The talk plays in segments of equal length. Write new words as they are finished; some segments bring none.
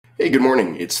Hey, good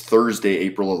morning. It's Thursday,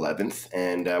 April 11th,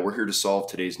 and we're here to solve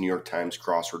today's New York Times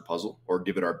crossword puzzle, or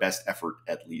give it our best effort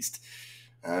at least.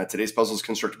 Today's puzzle is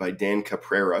constructed by Dan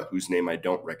Caprera, whose name I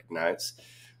don't recognize.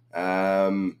 I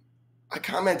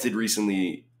commented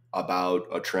recently about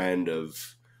a trend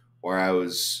of where I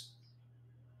was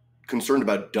concerned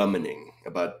about dumbing,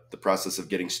 about the process of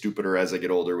getting stupider as I get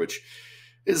older, which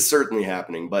is certainly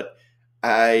happening. But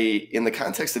in the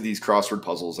context of these crossword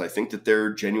puzzles, I think that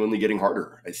they're genuinely getting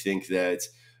harder. I think that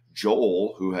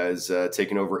Joel, who has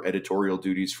taken over editorial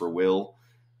duties for Will,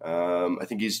 I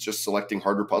think he's just selecting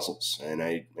harder puzzles. And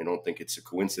I don't think it's a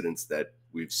coincidence that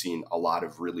we've seen a lot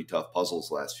of really tough puzzles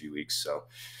the last few weeks. So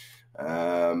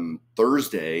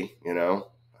Thursday,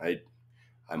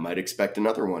 I might expect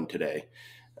another one today.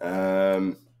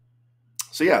 So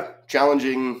yeah,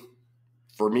 challenging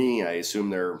for me. I assume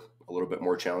they're a little bit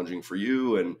more challenging for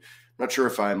you, and I'm not sure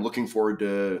if I'm looking forward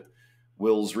to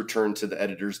Will's return to the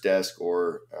editor's desk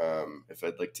or if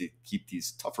I'd like to keep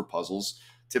these tougher puzzles.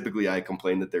 Typically, I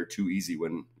complain that they're too easy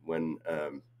when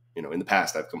in the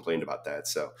past I've complained about that.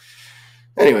 So,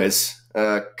 anyways,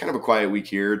 kind of a quiet week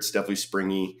here. It's definitely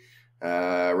springy.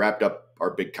 Wrapped up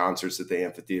our big concerts at the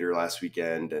amphitheater last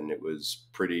weekend, and it was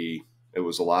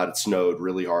a lot. It snowed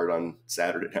really hard on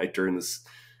Saturday night during this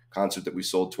concert that we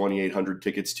sold 2,800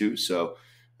 tickets to. So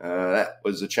that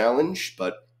was a challenge,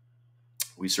 but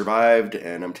we survived,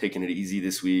 and I'm taking it easy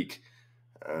this week.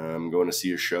 I'm going to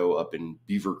see a show up in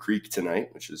Beaver Creek tonight,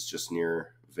 which is just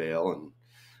near Vail,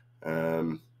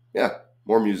 and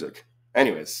more music.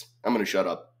 Anyways, I'm going to shut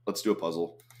up. Let's do a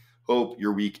puzzle. Hope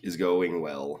your week is going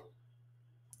well.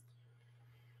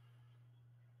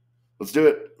 Let's do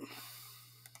it.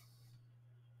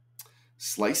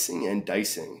 Slicing and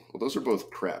dicing. Well, those are both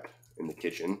prep in the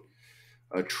kitchen.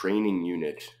 A training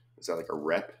unit. Is that like a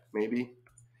rep, maybe?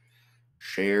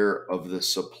 Share of the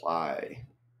supply.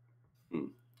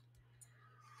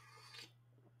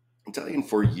 Italian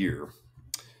for year.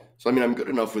 So, I'm good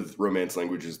enough with Romance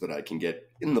languages that I can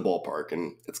get in the ballpark,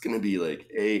 and it's going to be like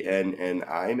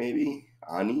A-N-N-I, maybe?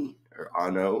 Ani or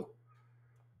Ano.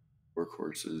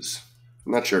 Workhorses.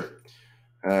 I'm not sure.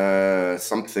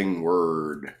 Something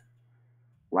word.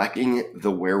 Lacking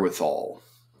the wherewithal.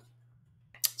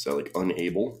 So like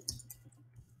unable.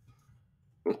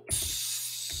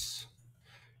 Oops.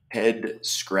 Head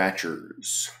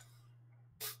scratchers.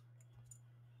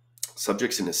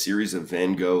 Subjects in a series of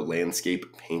Van Gogh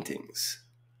landscape paintings.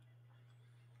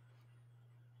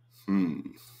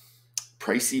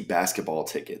 Pricey basketball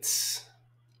tickets.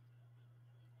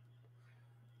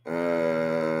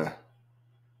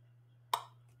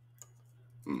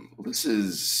 This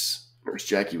is Nurse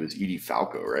Jackie was Edie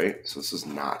Falco, right? So this is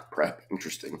not prep.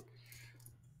 Interesting.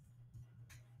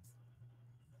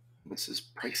 This is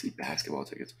pricey basketball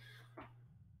tickets.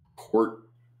 Court.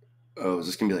 Oh, is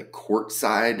this going to be like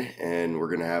courtside? And we're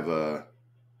going to have a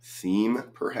theme,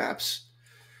 perhaps?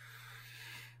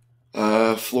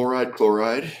 Fluoride,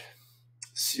 chloride.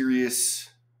 Serious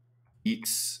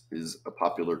Eats is a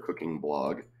popular cooking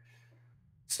blog.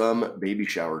 Some baby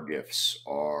shower gifts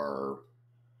are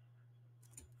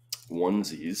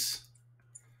onesies.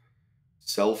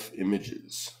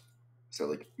 Self-images. So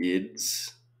like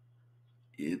ids.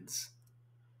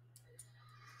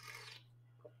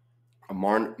 A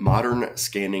modern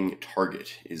scanning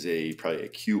target is probably a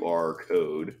QR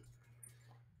code.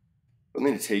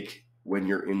 Something to take when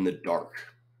you're in the dark.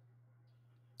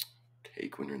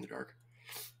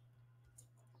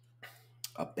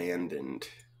 Abandoned.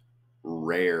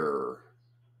 Rare.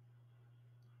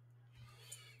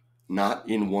 Not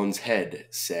in one's head,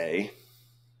 say.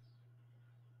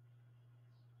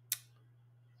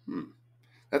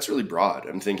 That's really broad.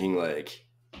 I'm thinking like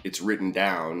it's written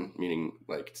down, meaning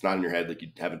like it's not in your head, like you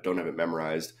don't have it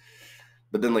memorized.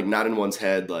 But then like not in one's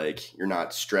head, like you're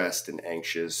not stressed and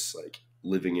anxious, like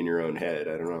living in your own head.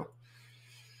 I don't know.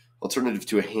 Alternative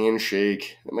to a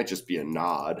handshake, that might just be a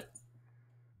nod.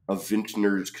 A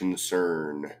vintner's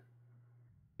concern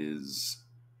is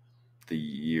the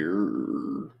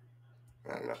year.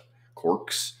 I don't know.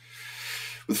 Corks.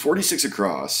 With 46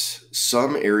 across,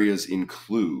 some areas in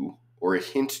clue or a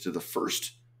hint to the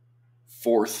 1st,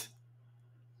 4th,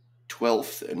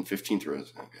 12th, and 15th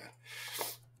rows. Okay.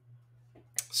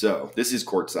 So this is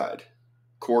courtside.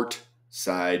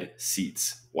 Courtside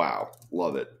seats. Wow.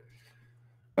 Love it.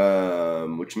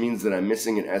 Which means that I'm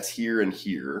missing an S here and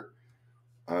here.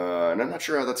 And I'm not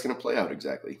sure how that's going to play out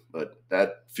exactly, but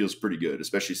that feels pretty good,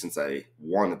 especially since I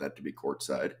wanted that to be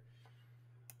courtside.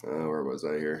 Where was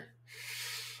I here?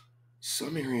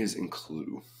 Some areas in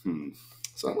clue.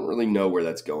 So I don't really know where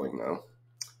that's going, though.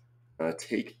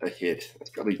 Take a hit.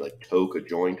 That's probably like toke a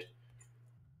joint.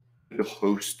 The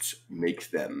hosts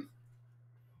make them.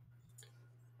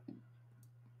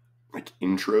 Like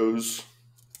intros.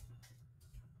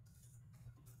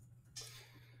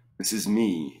 This is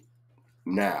me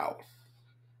now.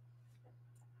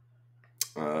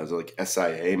 Is it like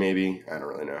SIA maybe? I don't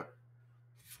really know.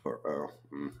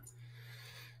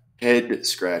 Head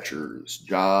scratchers,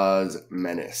 jaws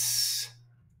menace.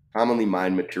 Commonly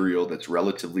mined material that's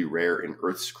relatively rare in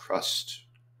Earth's crust.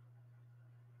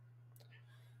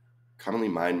 Commonly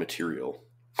mined material.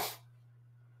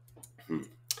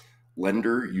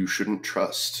 Lender you shouldn't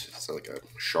trust. It's like a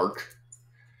shark.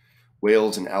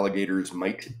 Whales and alligators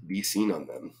might be seen on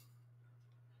them.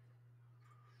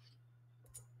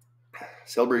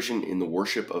 Celebration in the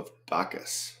worship of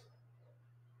Bacchus.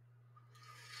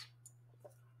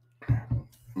 I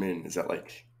mean, is that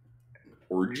like an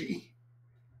orgy?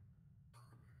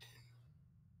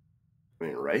 I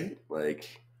mean, right?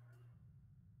 Like,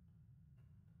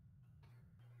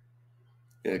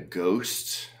 yeah,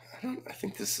 ghost. I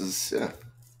think this is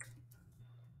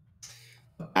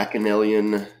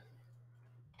Bacchanalian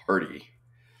party.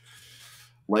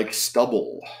 Like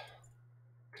stubble.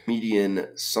 Comedian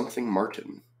something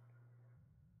Martin.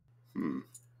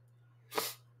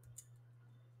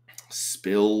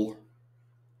 Spill.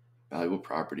 Valuable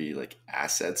property, like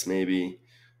assets maybe.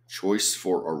 Choice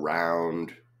for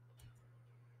around.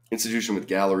 Institution with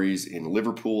galleries in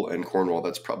Liverpool and Cornwall.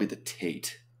 That's probably the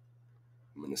Tate,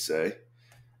 I'm going to say.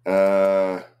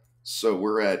 So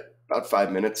we're at about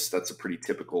 5 minutes. That's a pretty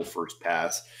typical first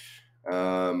pass.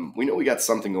 We know we got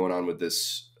something going on with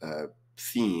this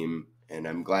theme, and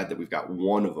I'm glad that we've got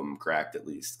one of them cracked at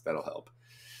least. That'll help.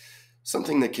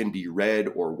 Something that can be red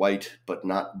or white, but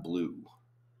not blue.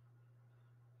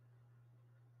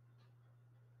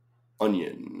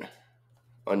 Onion.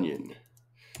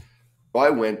 Well, I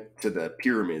went to the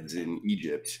pyramids in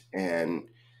Egypt, and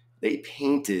they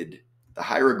painted the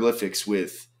hieroglyphics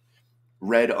with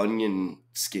red onion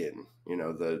skin,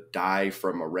 the dye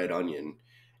from a red onion.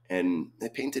 And they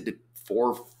painted it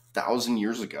 4,000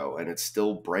 years ago, and it's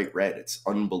still bright red. It's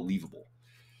unbelievable.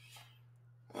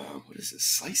 What does this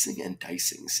slicing and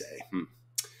dicing say?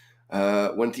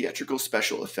 When theatrical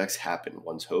special effects happen,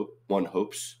 one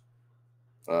hopes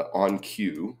on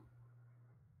cue.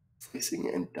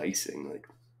 Slicing and dicing, like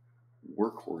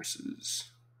workhorses.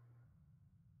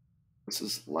 This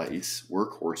is lice.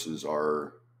 Workhorses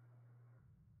are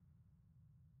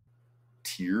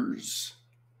tears.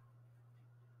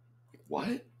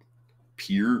 What?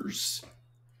 Peers?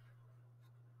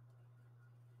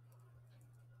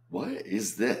 What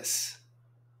is this?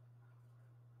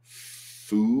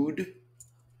 Food?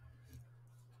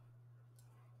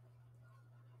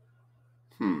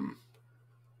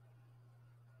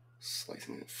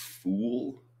 Slicing it.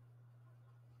 Fool?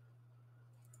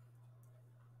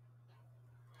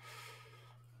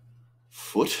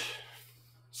 Foot?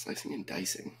 Slicing and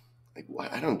dicing. Like,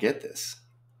 what? I don't get this.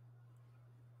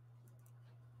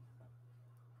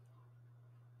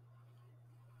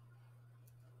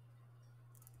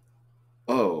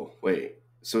 Oh, wait.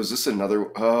 So is this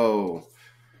another? Oh,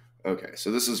 okay.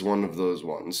 So this is one of those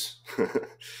ones.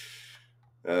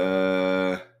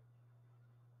 The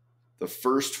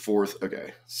first, fourth.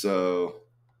 Okay. So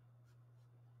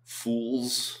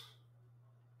fools.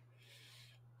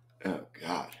 Oh,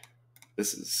 God.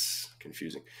 This is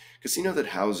confusing. Casino that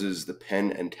houses the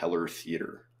Penn and Teller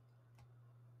Theater.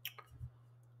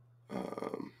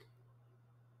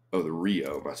 The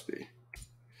Rio must be.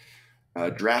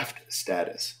 Draft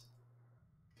status.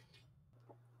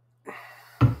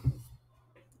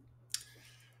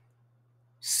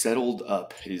 Settled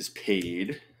up is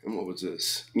paid. And what was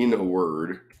this? In a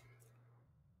word.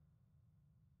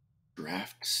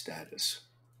 Draft status.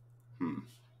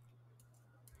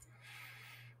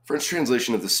 French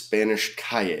translation of the Spanish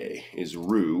calle is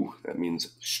rue. That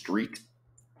means street.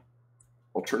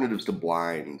 Alternatives to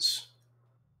blinds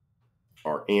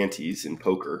are antes in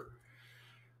poker.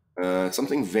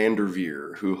 Something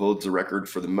Vanderveer, who holds the record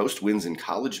for the most wins in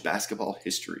college basketball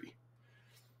history.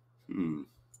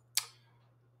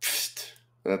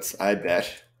 That's, I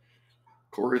bet.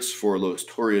 Chorus for Los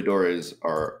Toreadores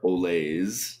are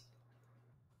oles.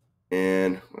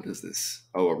 And what is this?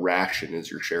 Oh, a ration is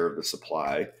your share of the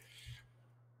supply.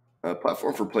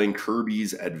 Platform for playing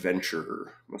Kirby's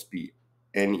Adventure. Must be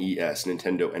NES,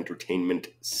 Nintendo Entertainment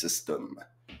System.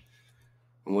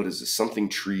 And what is this? Something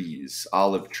trees.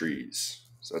 Olive trees.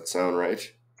 Does that sound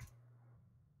right?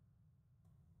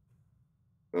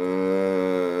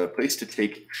 Place to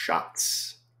take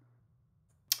shots.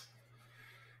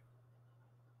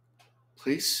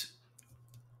 Place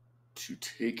to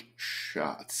take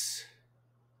shots.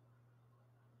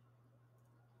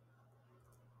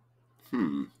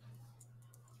 Well,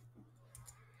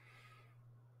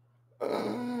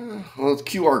 the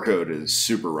QR code is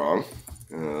super wrong.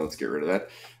 Let's get rid of that.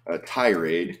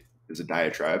 Tirade is a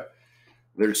diatribe.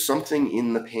 There's something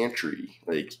in the pantry,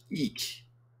 like eek,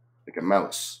 like a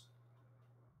mouse.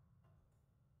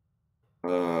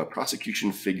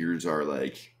 Prosecution figures are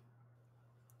like,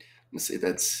 let's say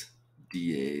that's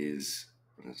DAs.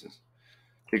 What is this?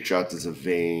 Kick shots is a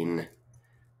vein,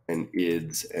 and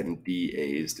IDs and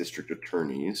DAs, district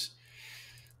attorneys.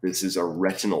 This is a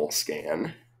retinal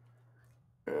scan.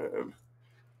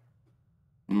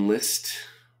 Enlist.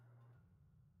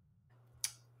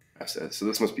 So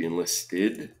this must be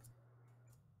enlisted.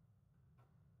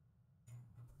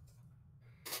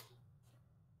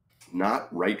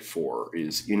 Not right for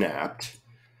is inapt.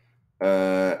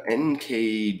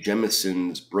 N.K.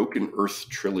 Jemison's Broken Earth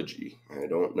trilogy. I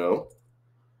don't know.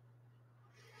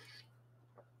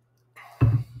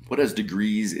 What has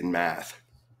degrees in math?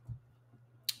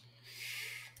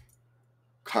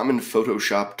 Common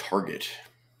Photoshop target.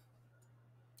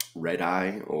 Red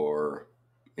eye or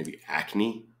maybe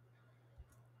acne.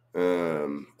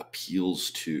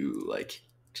 Appeals to, like,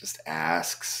 just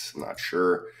asks. Not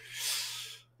sure.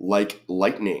 Like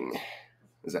lightning.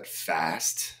 Is that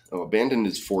fast? Oh, abandoned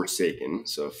is forsaken,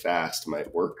 so fast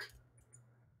might work.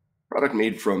 Product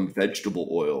made from vegetable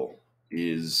oil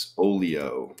is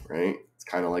oleo, right? It's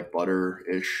kind of like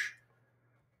butter-ish.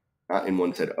 Not in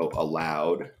one said, oh,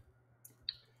 allowed.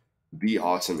 Be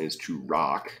awesome is to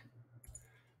rock.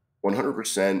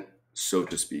 100%, so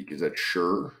to speak. Is that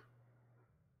sure?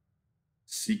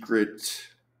 Secret.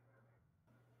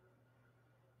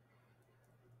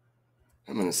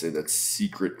 I'm going to say that's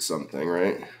secret something,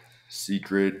 right?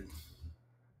 Secret.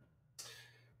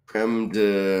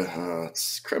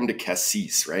 It's creme de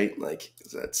cassis, right? Like,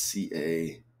 is that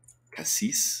C-A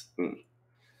cassis?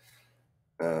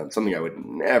 Something I would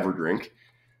never drink.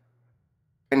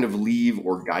 Kind of leave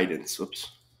or guidance.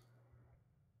 Whoops.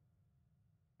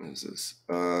 What is this?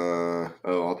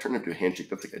 Alternative to a handshake.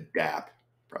 That's like a dap,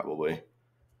 probably.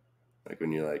 Like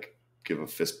when you like give a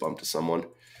fist bump to someone.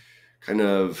 Kind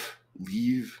of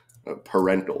leave.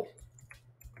 Parental.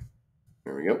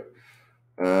 There we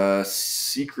go.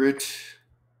 Secret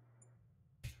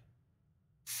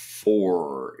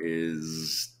 4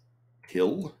 is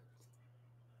Hill.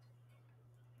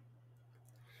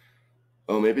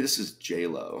 Oh, maybe this is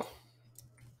J-Lo.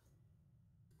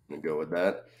 I'm going to go with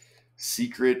that.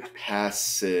 Secret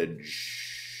passages.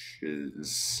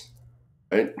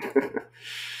 Right?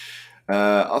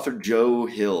 Author Joe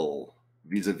Hill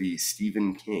vis-a-vis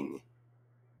Stephen King.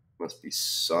 Must be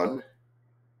son.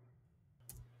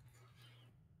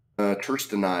 Terse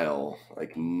denial.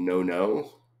 Like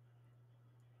no.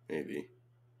 Maybe.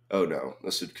 Oh no.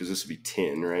 This would be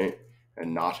tin, right?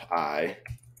 And not I.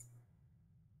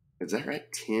 Is that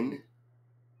right? Tin?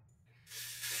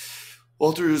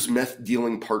 Walter's meth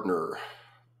dealing partner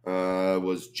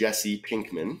was Jesse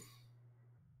Pinkman.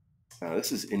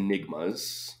 This is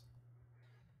Enigmas.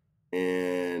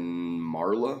 And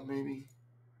Marla, maybe?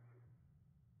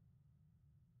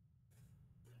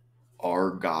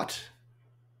 Argot.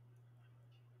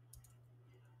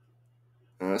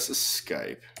 This is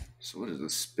Skype. So what is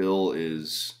this? Spill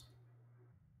is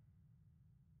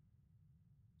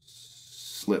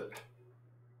slip.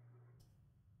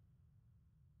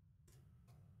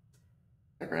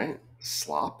 All right.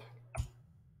 Slop.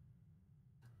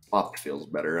 Slop feels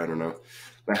better. I don't know.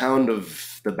 The Hound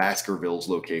of the Baskervilles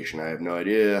location. I have no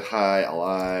idea. Hi,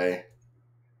 Ally.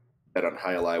 Bet on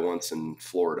High Ally once in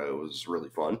Florida. It was really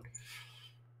fun.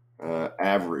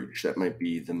 Average. That might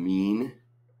be the mean.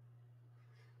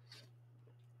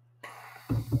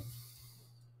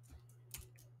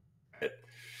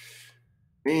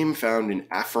 Name found in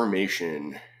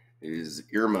affirmation is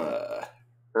Irma.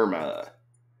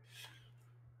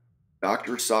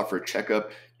 Doctor sought for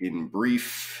checkup in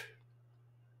brief.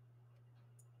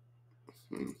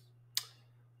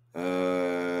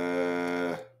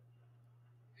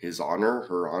 His honor,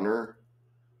 her honor.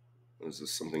 Is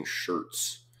this something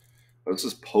shirts? Oh, this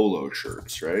is polo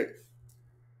shirts, right?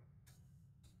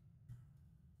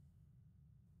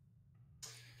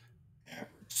 Yeah.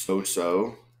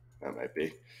 So. That might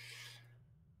be.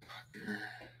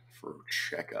 For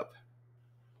checkup.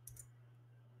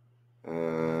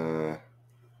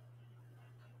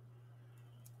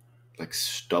 Like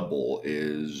stubble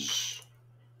is.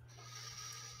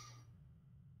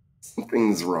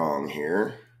 Something's wrong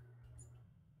here.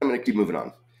 I'm going to keep moving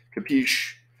on.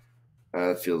 Capiche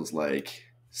feels like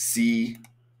C.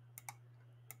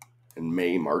 And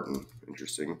May Martin.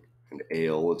 Interesting. And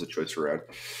ale is a choice around.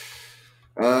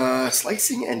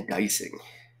 Slicing and dicing.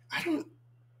 I don't.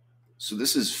 So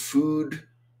this is food.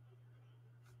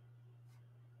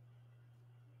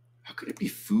 How could it be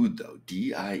food though?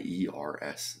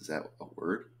 Diers. Is that a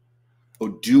word? Oh,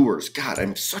 doers. God,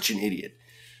 I'm such an idiot.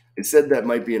 It said that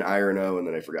might be an I or an O, and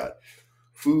then I forgot.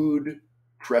 Food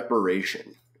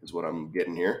preparation is what I'm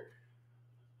getting here.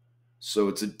 So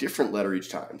it's a different letter each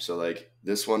time. So like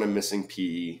this one I'm missing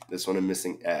P, this one I'm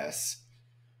missing S.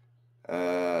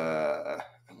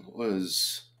 What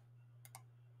was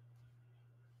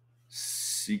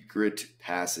secret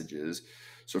passages?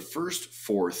 So first,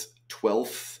 fourth,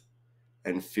 12th,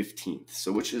 and 15th.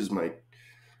 So which is my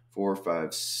 4,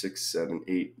 5, 6, 7,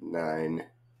 8, 9,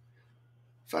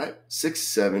 5, 6,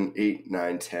 7, 8,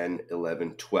 9, 10,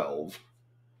 11, 12.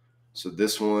 So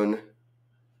this one,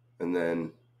 and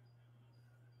then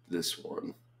this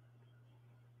one,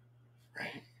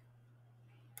 right?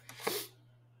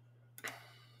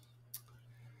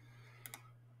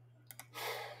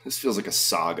 This feels like a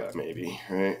saga, maybe,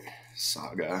 right?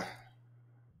 Saga.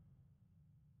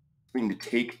 Something to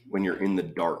take when you're in the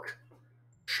dark.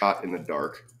 Shot in the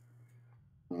dark.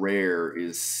 Rare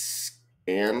is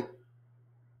scanty.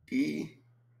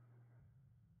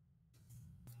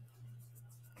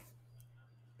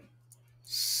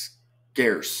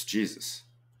 Scarce. Jesus.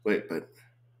 Wait, but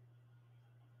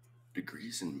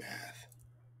degrees in math.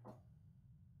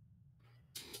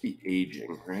 Be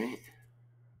aging, right?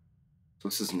 So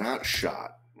this is not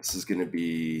shot. This is going to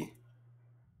be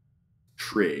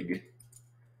trig,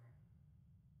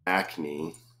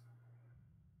 acne,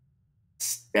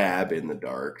 stab in the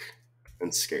dark,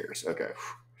 and scarce. Okay.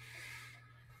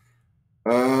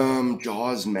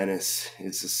 Jaws menace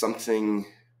is something.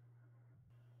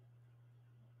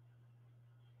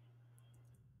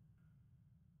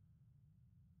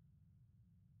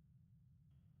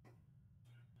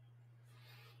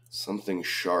 Something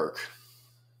shark.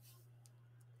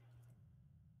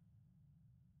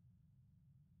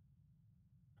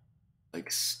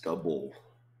 Like stubble.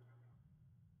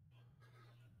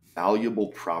 Valuable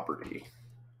property.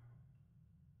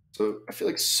 So I feel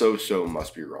like so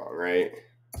must be wrong, right?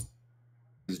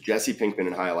 Because Jesse Pinkman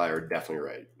and Highlight are definitely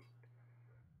right.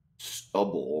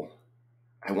 Stubble.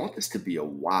 I want this to be a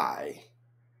Y.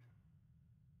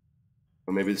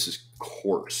 Or maybe this is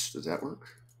course. Does that work?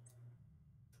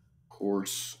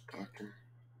 Course, doctor.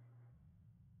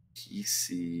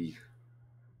 PC.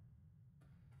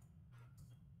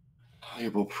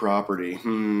 Valuable property.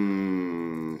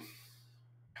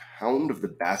 Hound of the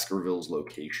Baskervilles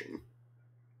location.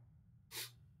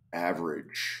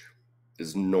 Average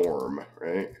is norm,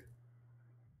 right?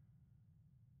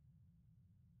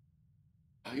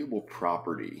 Valuable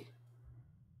property.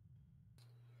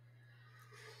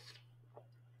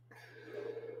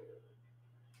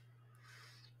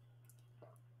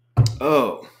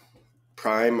 Oh,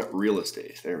 prime real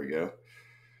estate. There we go.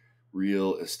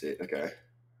 Real estate. Okay.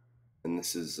 And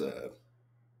this is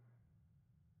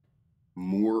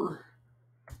Moore.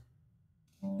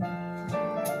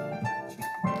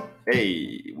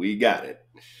 Hey, we got it.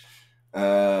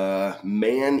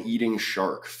 Man-eating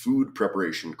shark, food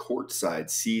preparation,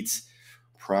 courtside seats,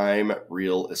 prime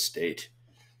real estate.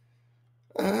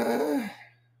 I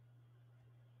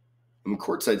mean,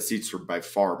 courtside seats are by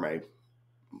far my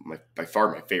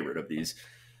favorite of these.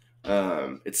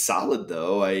 It's solid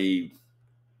though. I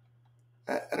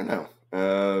don't know.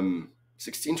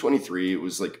 1623. It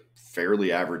was like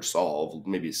fairly average solve,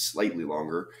 maybe slightly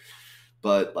longer,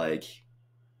 but like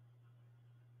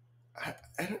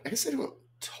I guess I don't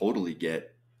totally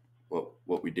get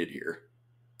what we did here.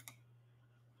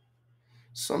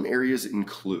 Some areas in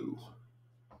Clue.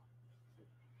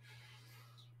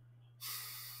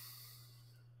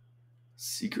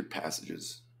 Secret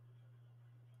passages.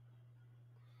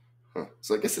 Huh.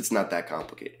 So I guess it's not that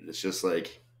complicated. It's just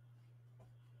like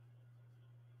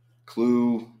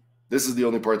Clue. This is the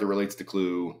only part that relates to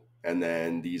Clue, and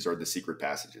then these are the secret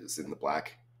passages in the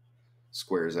black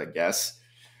squares, I guess.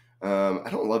 I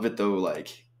don't love it though.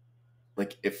 Like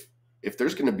if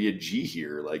there's going to be a G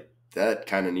here, like that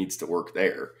kind of needs to work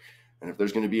there, and if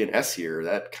there's going to be an S here,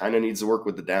 that kind of needs to work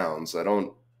with the downs. I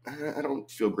don't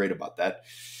feel great about that.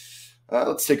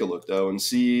 Let's take a look though and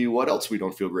see what else we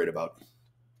don't feel great about.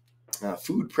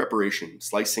 Food preparation,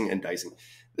 slicing and dicing.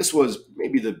 This was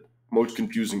maybe the most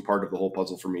confusing part of the whole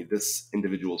puzzle for me, this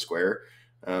individual square.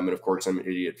 And of course, I'm an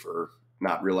idiot for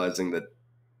not realizing that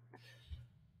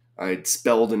I'd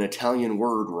spelled an Italian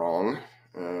word wrong.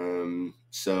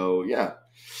 So yeah,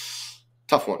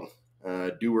 tough one.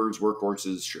 Doers,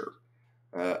 workhorses, sure.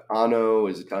 Anno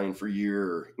is Italian for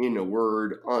year. In a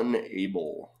word,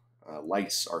 unable.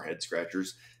 Lice are head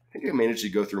scratchers. think I managed to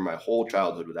go through my whole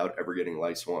childhood without ever getting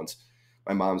lice once.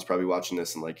 My mom's probably watching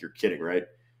this and like, you're kidding, right?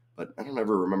 But I don't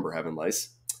ever remember having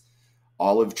lice.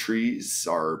 Olive trees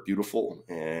are beautiful,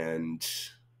 and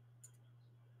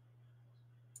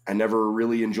I never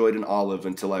really enjoyed an olive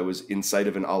until I was inside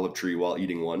of an olive tree while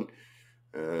eating one.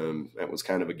 That was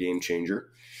kind of a game changer.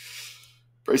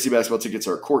 Pricey basketball tickets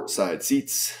are courtside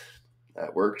seats.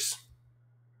 That works.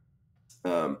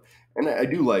 And I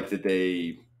do like that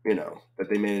that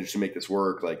they managed to make this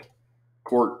work. Like,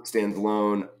 court stands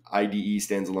alone, IDE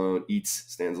stands alone,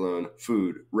 eats stands alone,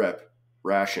 food, rep,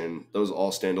 ration, those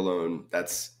all stand alone.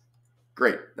 That's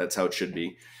great. That's how it should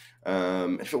be.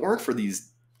 If it weren't for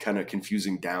these kind of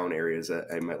confusing down areas,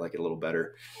 I might like it a little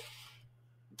better.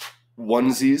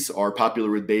 Onesies are popular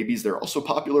with babies. They're also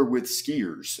popular with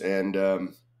skiers.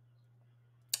 And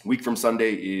week from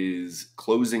Sunday is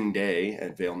closing day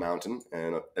at Vail Mountain,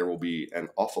 and there will be an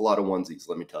awful lot of onesies,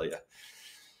 let me tell you.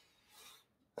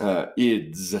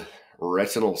 IDS,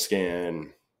 retinal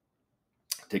scan,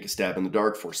 take a stab in the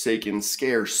dark, forsaken,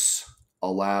 scarce,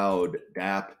 allowed,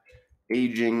 DAP,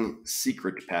 aging,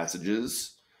 secret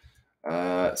passages.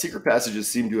 Secret passages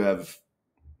seem to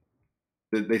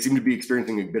be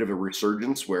experiencing a bit of a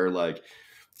resurgence where, like,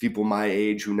 people my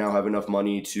age who now have enough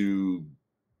money to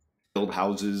build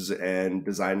houses and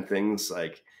design things,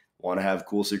 like, want to have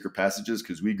cool secret passages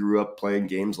because we grew up playing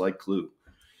games like Clue.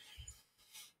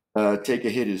 Take a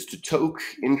hit is to toke,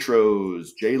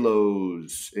 intros,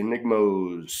 J-Los,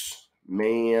 enigmos,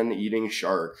 man eating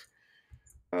shark,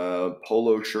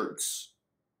 polo shirts.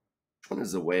 Which one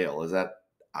is the whale? Is that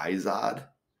Izod?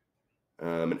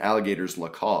 An alligator's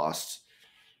Lacoste.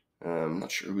 I'm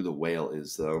not sure who the whale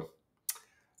is, though.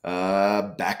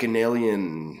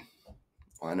 Bacchanalian.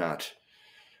 Why not?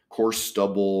 Coarse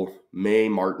stubble. May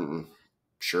Martin.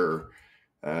 Sure.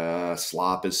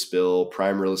 Slop is spill.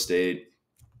 Prime real estate.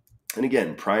 And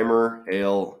again, Primer,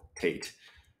 Ale, Tate.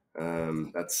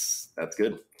 That's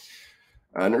good.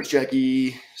 Nurse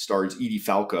Jackie stars Edie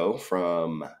Falco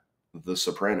from The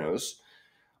Sopranos.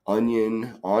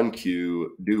 Onion, On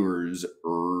Cue, Doers,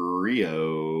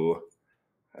 Rio.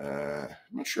 I'm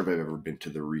not sure if I've ever been to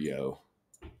the Rio.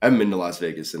 I haven't been to Las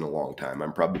Vegas in a long time.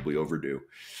 I'm probably overdue.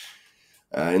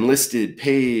 Enlisted,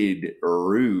 Paid,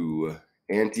 Rue,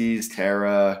 Aunties,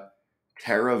 Tara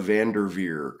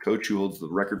Vanderveer, coach who holds the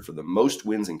record for the most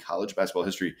wins in college basketball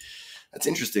history. That's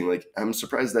interesting. Like, I'm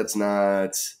surprised that's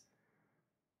not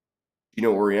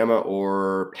Oriema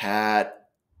or Pat,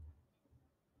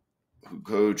 who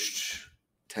coached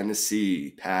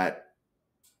Tennessee. Pat,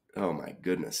 oh my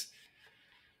goodness.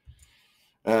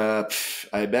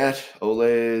 I bet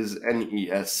Olays,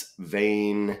 NES,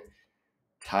 Vane,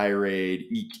 Tirade,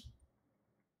 Eek.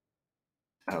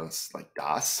 Oh, it's like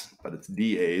DOS, but it's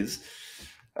DAs.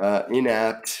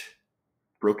 Inapt,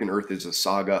 Broken Earth is a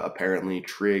saga, apparently.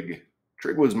 Trig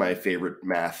was my favorite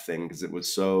math thing because it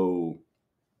was so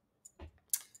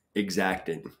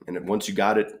exacting. And once you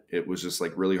got it, it was just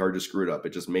like really hard to screw it up.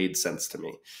 It just made sense to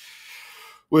me.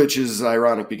 Which is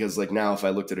ironic because, like, now if I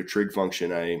looked at a trig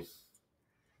function,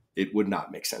 it would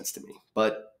not make sense to me.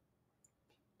 But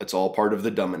it's all part of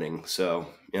the dumbing. So,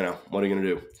 what are you going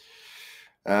to do?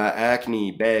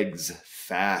 Acne, Begs,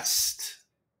 Fast,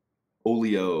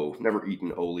 Oleo, never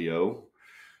eaten Oleo.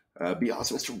 Be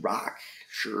Awesome, Mr. Rock,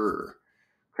 sure.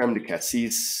 Creme de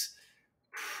Cassis,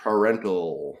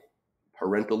 Parental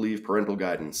Leave, Parental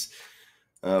Guidance.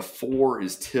 4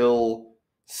 is Till,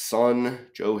 Son,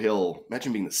 Joe Hill.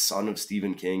 Imagine being the son of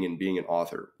Stephen King and being an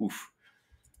author. Oof.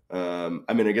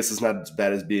 I guess it's not as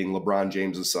bad as being LeBron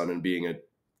James's son and being a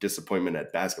disappointment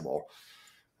at basketball.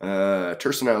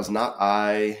 Tursinow's Not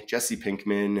I, Jesse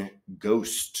Pinkman,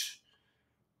 Ghost,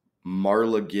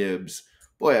 Marla Gibbs.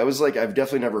 Boy, I was like, I've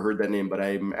definitely never heard that name, but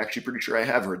I'm actually pretty sure I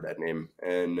have heard that name.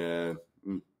 And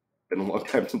been a long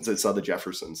time since I saw the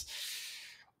Jeffersons.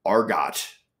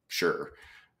 Argot, sure.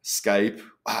 Skype,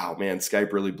 wow, man,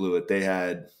 Skype really blew it. They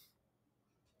had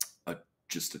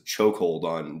just a chokehold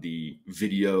on the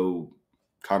video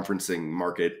conferencing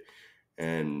market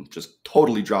and just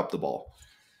totally dropped the ball.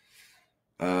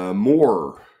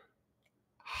 More,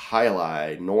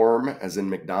 Highlight, Norm, as in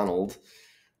McDonald,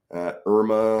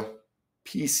 Irma,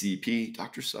 PCP,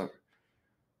 Dr. Sutter.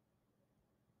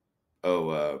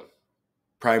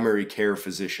 Primary care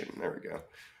physician. There we go.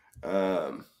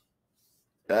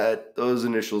 Those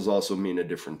initials also mean a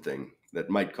different thing that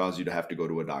might cause you to have to go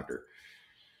to a doctor.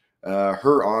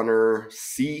 Her Honor,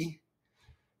 C.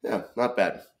 Yeah, not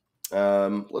bad. A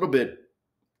little bit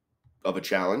of a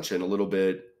challenge and a little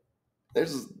bit,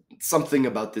 there's something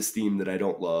about this theme that I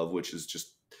don't love, which is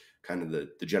just kind of the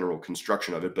general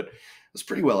construction of it, but it was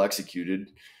pretty well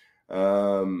executed.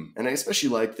 And I especially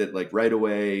like that, like right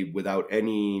away, without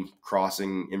any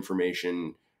crossing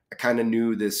information, I kind of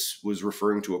knew this was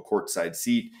referring to a courtside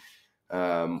seat,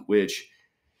 which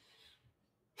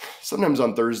sometimes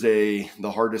on Thursday,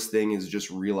 the hardest thing is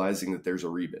just realizing that there's a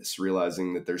rebus,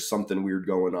 realizing that there's something weird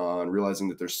going on, realizing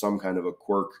that there's some kind of a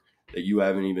quirk that you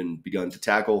haven't even begun to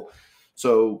tackle.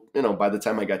 So, by the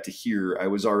time I got to here, I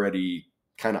was already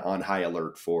kind of on high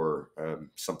alert for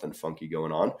something funky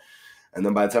going on. And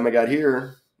then by the time I got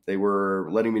here, they were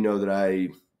letting me know that I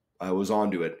was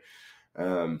onto it.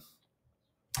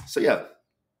 So yeah,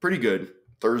 pretty good.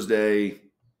 Thursday.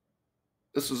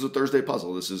 This was a Thursday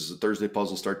puzzle. This is a Thursday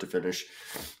puzzle start to finish.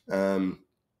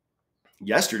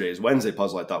 Yesterday's Wednesday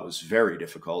puzzle I thought was very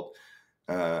difficult.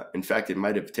 In fact, it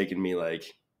might have taken me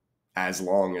like as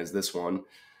long as this one,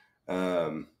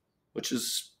 which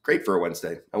is great for a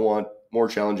Wednesday. I want more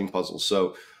challenging puzzles.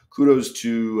 So kudos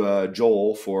to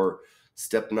Joel for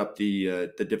stepping up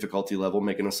the difficulty level,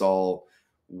 making us all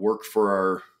work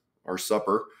for our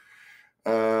supper.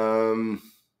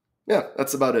 Yeah,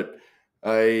 that's about it.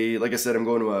 Like I said, I'm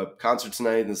going to a concert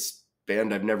tonight. This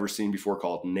band I've never seen before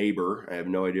called Neighbor. I have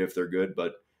no idea if they're good,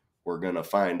 but we're gonna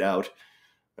find out.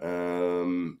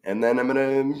 And then I'm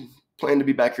gonna plan to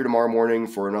be back here tomorrow morning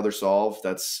for another solve.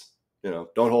 That's, don't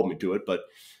hold me to it, but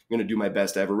I'm gonna do my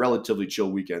best. I have a relatively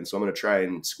chill weekend, so I'm gonna try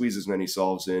and squeeze as many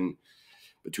solves in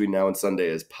between now and Sunday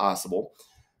as possible.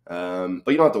 But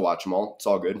you don't have to watch them all. It's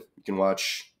all good. You can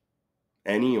watch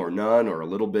any or none or a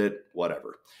little bit,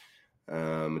 whatever.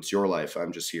 It's your life.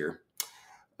 I'm just here.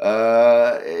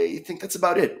 I think that's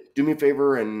about it. Do me a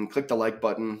favor and click the like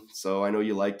button so I know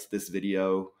you liked this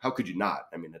video. How could you not?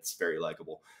 I mean, it's very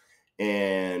likable.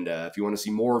 And if you want to see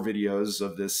more videos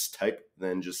of this type,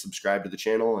 then just subscribe to the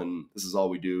channel. And this is all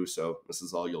we do, so this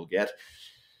is all you'll get.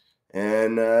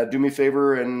 And do me a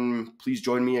favor and please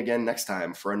join me again next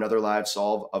time for another live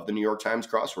solve of the New York Times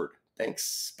crossword.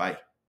 Thanks. Bye.